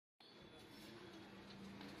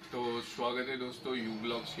तो स्वागत है दोस्तों यू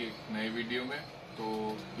ब्लॉग्स की एक नए वीडियो में। तो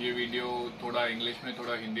ये वीडियो थोड़ा इंग्लिश में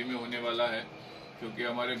थोड़ा हिंदी में होने वाला है, क्योंकि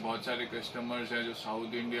हमारे बहुत सारे कस्टमर्स हैं जो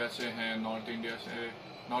साउथ इंडिया से हैं, नॉर्थ इंडिया से।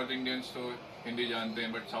 नॉर्थ इंडियंस तो हिंदी जानते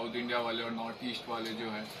हैं, बट साउथ इंडिया वाले और नॉर्थ ईस्ट वाले जो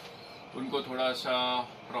हैं उनको थोड़ा सा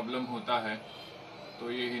प्रॉब्लम होता है।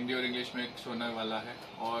 तो ये हिंदी और इंग्लिश में होने वाला है।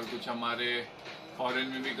 और कुछ हमारे फॉरेन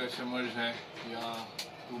में भी कस्टमर्स हैं या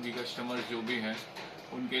टू बी कस्टमर्स जो भी हैं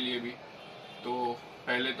उनके लिए भी। तो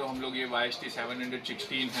पहले तो हम लोग ये YST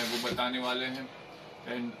 716 है वो बताने वाले हैं,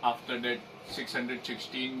 एंड आफ्टर दैट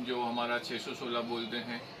 616 जो हमारा 616 बोलते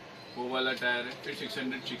हैं वो वाला टायर है। फिर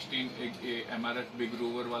 616 एक MRF बिग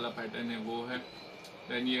रोवर वाला पैटर्न है वो है।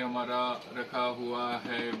 दैन ये हमारा रखा हुआ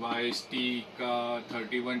है YST का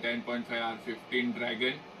 31 10.5 R15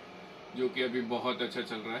 ड्रैगन, जो कि अभी बहुत अच्छा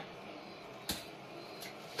चल रहा है।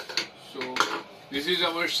 So this is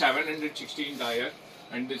our 716 tyre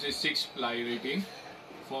and this is 6 ply rating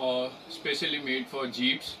for specially made for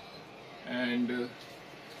Jeeps, and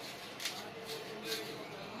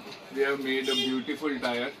we have made a beautiful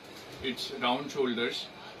tire. It's round shoulders,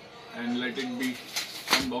 and let it be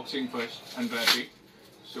unboxing first, unwrapping.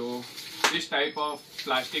 So this type of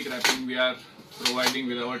plastic wrapping we are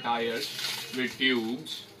providing with our tires with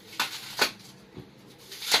tubes,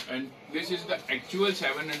 and this is the actual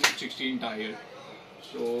 716 tire.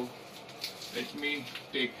 So let me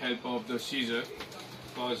take help of the scissor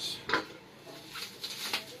because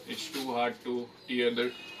it's too hard to tear the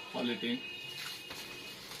polythene.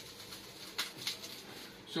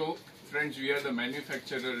 So friends, we are the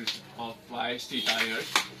manufacturers of YST tires,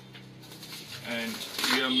 and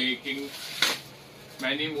we are making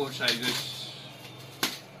many more sizes.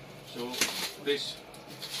 So this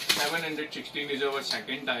 716 is our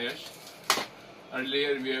second tire.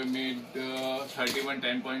 Earlier we have made 31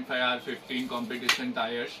 10.5 R15 competition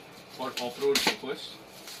tires for off-road purpose,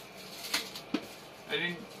 and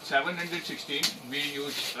in 716 we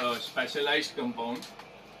use a specialized compound.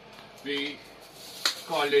 We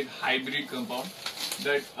call it hybrid compound,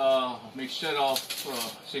 that mixture of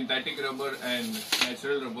synthetic rubber and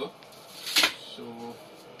natural rubber. So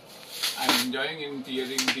I'm enjoying in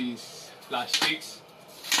tearing these plastics.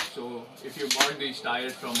 So if you bought these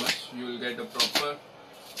tires from us, you will get a proper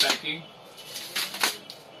packing.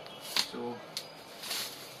 So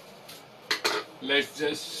let's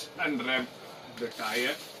just unwrap the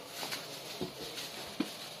tire.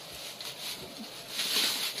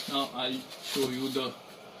 Now I'll show you the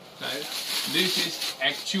tire. This is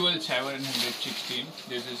actual 716.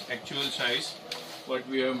 This is actual size what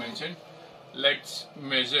we have mentioned. Let's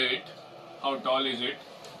measure it. How tall is it?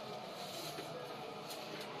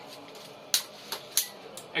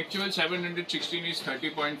 Actual 716 is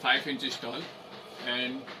 30.5 inches tall,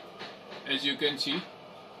 and as you can see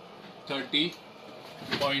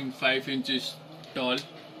 30.5 inches tall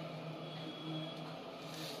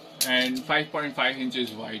and 5.5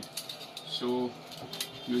 inches wide. So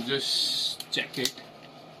you just check it.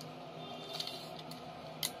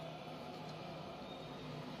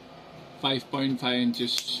 .5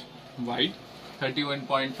 inches wide,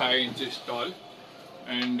 31.5 inches tall,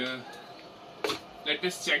 and let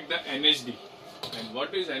us check the NHD. And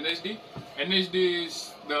what is NHD? NHD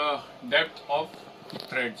is the depth of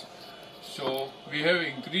threads. So we have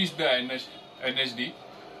increased the NHD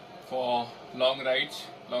for long ride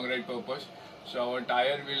purpose. So our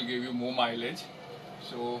tire will give you more mileage.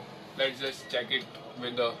 So let's just check it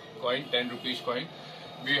with the coin, 10 rupees coin.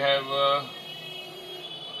 We have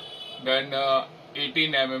done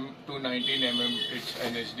 18 mm to 19 mm its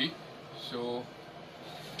NHD. So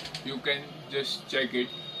you can just check it.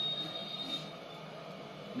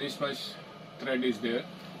 This much thread is there,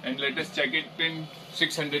 and let us check it in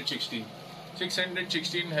 616.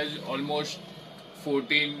 616 has almost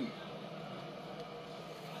 14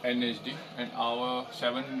 NHD, and our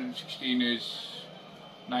 716 is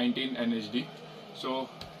 19 NHD. So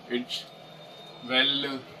it's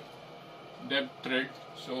well depth thread.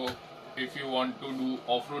 So if you want to do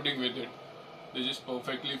off-roading with it, this is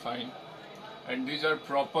perfectly fine. And these are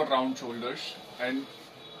proper round shoulders, and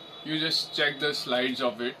you just check the slides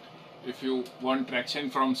of it. If you want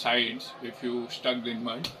traction from sides, if you stuck in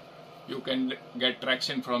mud, you can get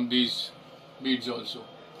traction from these beads also.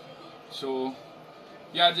 So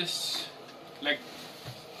yeah, just like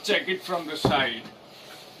check it from the side.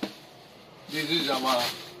 This is our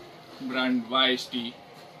brand YST.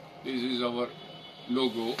 This is our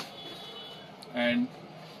logo, and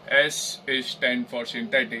S is stand for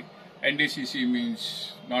synthetic. NDCC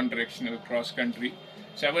means non-directional cross country.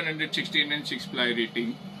 716 and 6 ply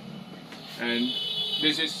rating, and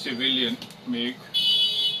this is civilian make.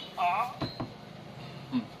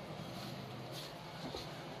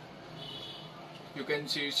 you can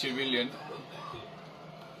see civilian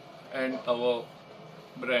and our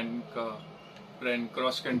brand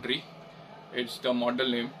cross country. It's the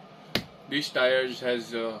model name. These tires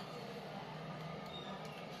has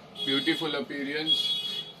beautiful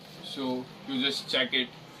appearance, so you just check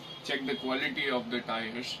the quality of the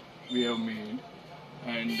tires we have made,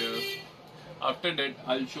 and after that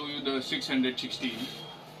I'll show you the 616.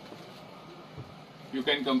 You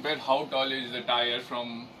can compare how tall is the tire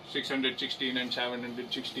from 616 and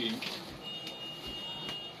 716.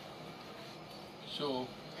 So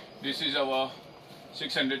this is our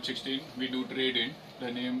 616. We do trade in, the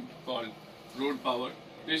name called Road Power.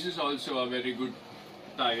 This is also a very good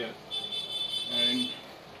tire, and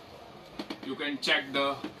you can check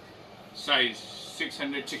the size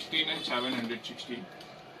 616 and 716.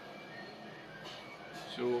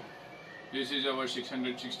 So this is our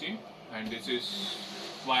 616 and this is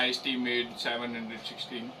YST made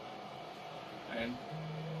 716. And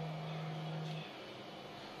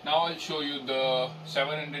now I'll show you the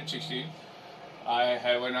 716. I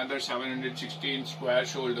have another 716 square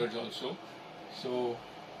shoulders also, so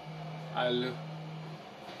I'll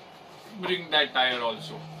bring that tire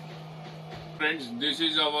also. Friends, this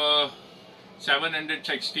is our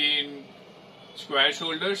 716 square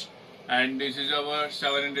shoulders and this is our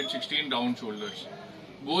 716 round shoulders.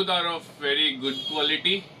 Both are of very good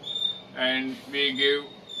quality and we give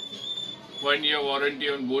 1 year warranty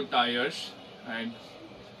on both tires. And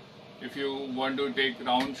if you want to take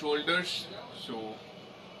round shoulders, so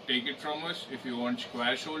take it from us. If you want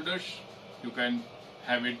square shoulders, you can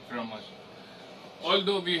have it from us.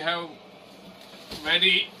 Although we have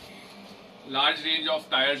very large range of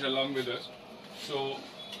tires along with us, so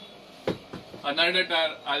another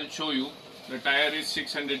tire I'll show you. The tire is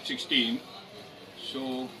 616.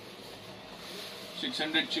 So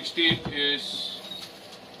 616 is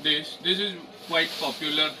this. This is quite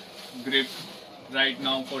popular grip right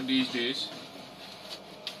now for these days.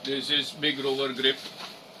 This is big rover grip.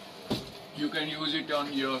 You can use it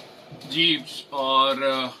on your jeeps or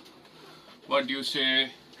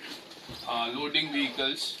loading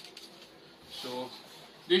vehicles. So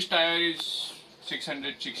this tire is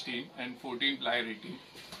 616 and 14 ply rating,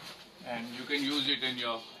 and you can use it in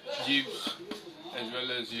your jeeps as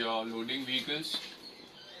well as your loading vehicles.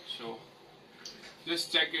 So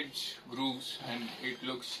just check its grooves and it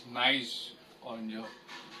looks nice on your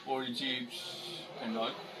old jeeps and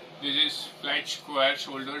all. This is flat square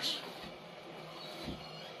shoulders,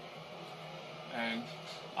 and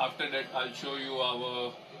after that I'll show you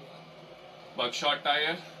our buckshot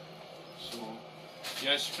tire. So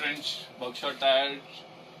yes friends, buckshot tires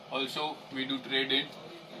also we do trade in.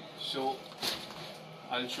 So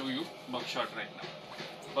I'll show you buckshot right now.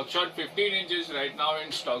 Buckshot 15 inches right now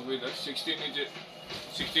in stock with us. 16 inches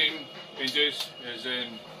is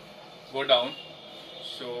in go down.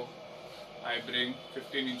 So I bring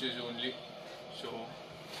 15 inches only. So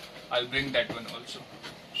I'll bring that one also.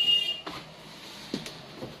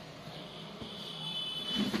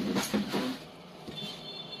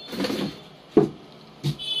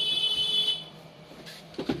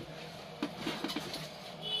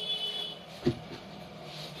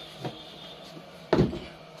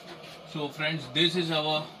 So friends, this is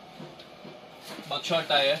our buckshot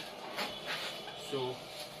tire. So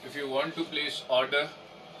if you want to place order,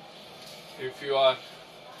 if you are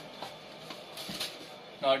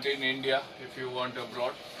not in India, if you want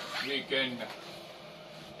abroad, we can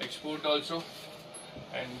export also.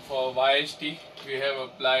 And for YST we have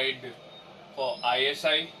applied for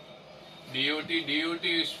ISI, DOT. DOT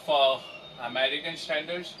is for American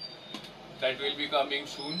standards, that will be coming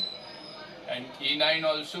soon, and E9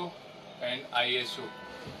 also, and ISO.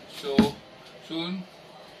 So soon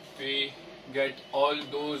we get all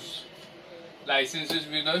those licenses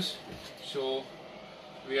with us. So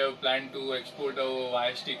we have planned to export our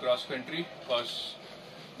YST cross country, because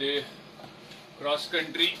the cross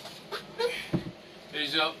country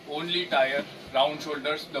is the only tire, round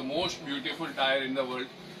shoulders, the most beautiful tire in the world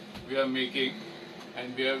we are making,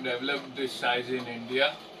 and we have developed this size in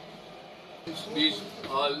India. These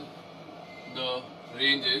all the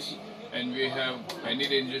ranges, and we have many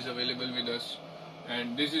ranges available with us.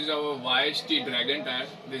 And this is our YST Dragon tire.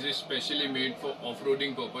 This is specially made for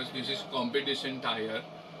off-roading purpose. This is competition tire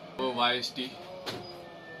for YST,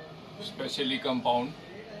 specially compound.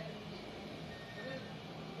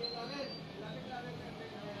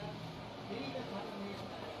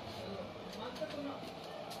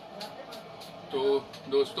 तो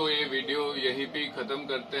दोस्तों, ये video यहीं पे ख़त्म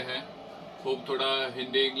करते हैं। Hope थोड़ा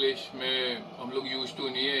Hindi English में हम लोग यूज टू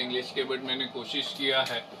नहीं है इंग्लिश के, बट मैंने कोशिश किया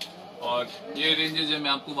है और ये रेंजेस है, मैं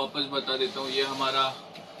आपको वापस बता देता हूँ। ये हमारा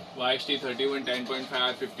YST 31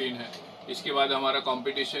 10.5 15 है। इसके बाद हमारा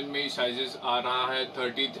कंपटीशन में ही साइजेस आ रहा है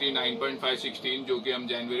 33 9.5 16, जो कि हम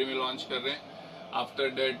जनवरी में लॉन्च कर रहे हैं। आफ्टर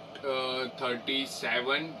दैट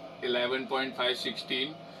 37 11.5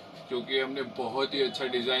 16, जो कि हमने बहुत ही अच्छा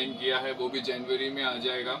डिज़ाइन किया है, वो भी जनवरी में आ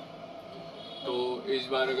जाएगा। तो इस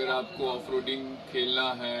बार अगर आपको ऑफ रोडिंग खेलना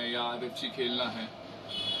है या RFC खेलना है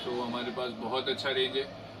तो हमारे पास बहुत अच्छा रेंज है।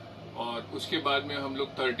 और उसके बाद में हम लोग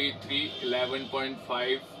 33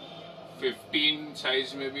 11.5 15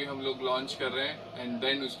 साइज में भी हम लोग लॉन्च कर रहे हैं। एंड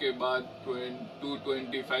देन उसके बाद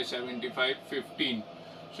 225 75 15,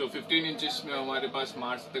 सो 15 इंचेस में हमारे पास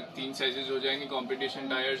मार्च तक 3 साइजेस हो जाएंगे कंपटीशन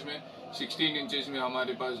टायर्स में। 16 इंचेस में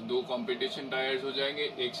हमारे पास 2 कंपटीशन टायर्स हो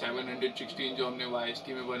जाएंगे, एक 716 जो हमने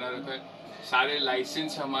YST में बना रखा है। सारे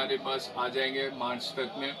लाइसेंस हमारे पास आ जाएंगे मार्च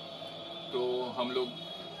तक में, तो हम लोग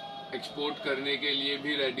एक्सपोर्ट करने के लिए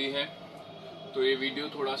भी रेडी है। तो ये वीडियो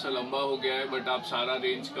थोड़ा सा लंबा हो गया है, बट आप सारा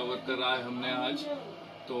रेंज कवर कर रहा है हमने आज।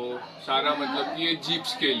 तो सारा मतलब ये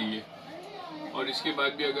जीप्स के लिए। और इसके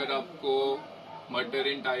बाद भी अगर आपको मड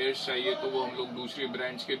टेरेन टायर्स चाहिए तो वो हम लोग दूसरी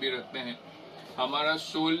ब्रांड्स के भी रखते हैं। हमारा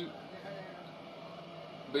सोल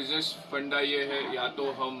बिजनेस फंडा ये है, या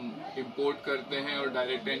तो हम इंपोर्ट करते हैं और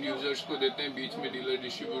डायरेक्ट एंड यूजर्स को देते हैं, बीच में डीलर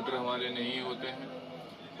डिस्ट्रीब्यूटर हमारे नहीं होते हैं।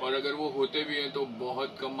 और अगर वो होते भी हैं तो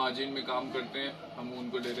बहुत कम मार्जिन में काम करते हैं, हम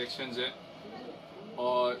उनको डायरेक्शंस है।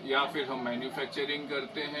 और या फिर हम मैन्युफैक्चरिंग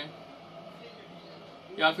करते हैं,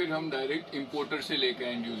 या फिर हम डायरेक्ट इंपोर्टर से लेकर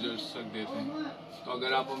एंड यूजर्स तक देते हैं। तो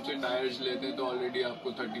अगर आप हमसे टायर्स लेते हैं तो ऑलरेडी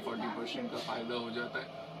आपको 30-40% का फायदा हो जाता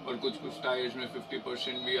है। और कुछ टायर्स में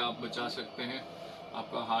 50% भी आप बचा सकते हैं।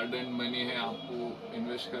 आपका हार्ड एंड मनी है, आपको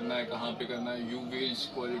इन्वेस्ट करना है, कहाँ पे करना है। यू व्हील्स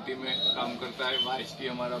क्वालिटी में काम करता है, YST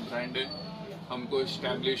हमारा ब्रांड है। हमको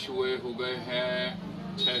इस्टेब्लिश हुए हो गए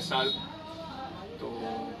हैं 6 साल। तो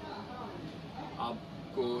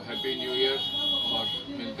आपको हैप्पी न्यू ईयर और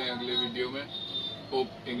मिलते हैं अगले वीडियो में।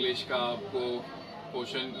 होप इंग्लिश का आपको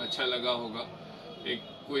पोर्शन अच्छा लगा होगा। एक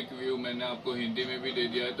क्विक व्यू मैंने आपको हिंदी में भी दे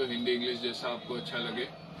दिया है, तो हिंदी इंग्लिश जैसा आपको अच्छा लगे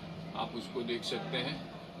आप उसको देख सकते हैं।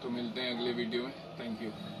 तो मिलते हैं अगले वीडियो में। Thank you.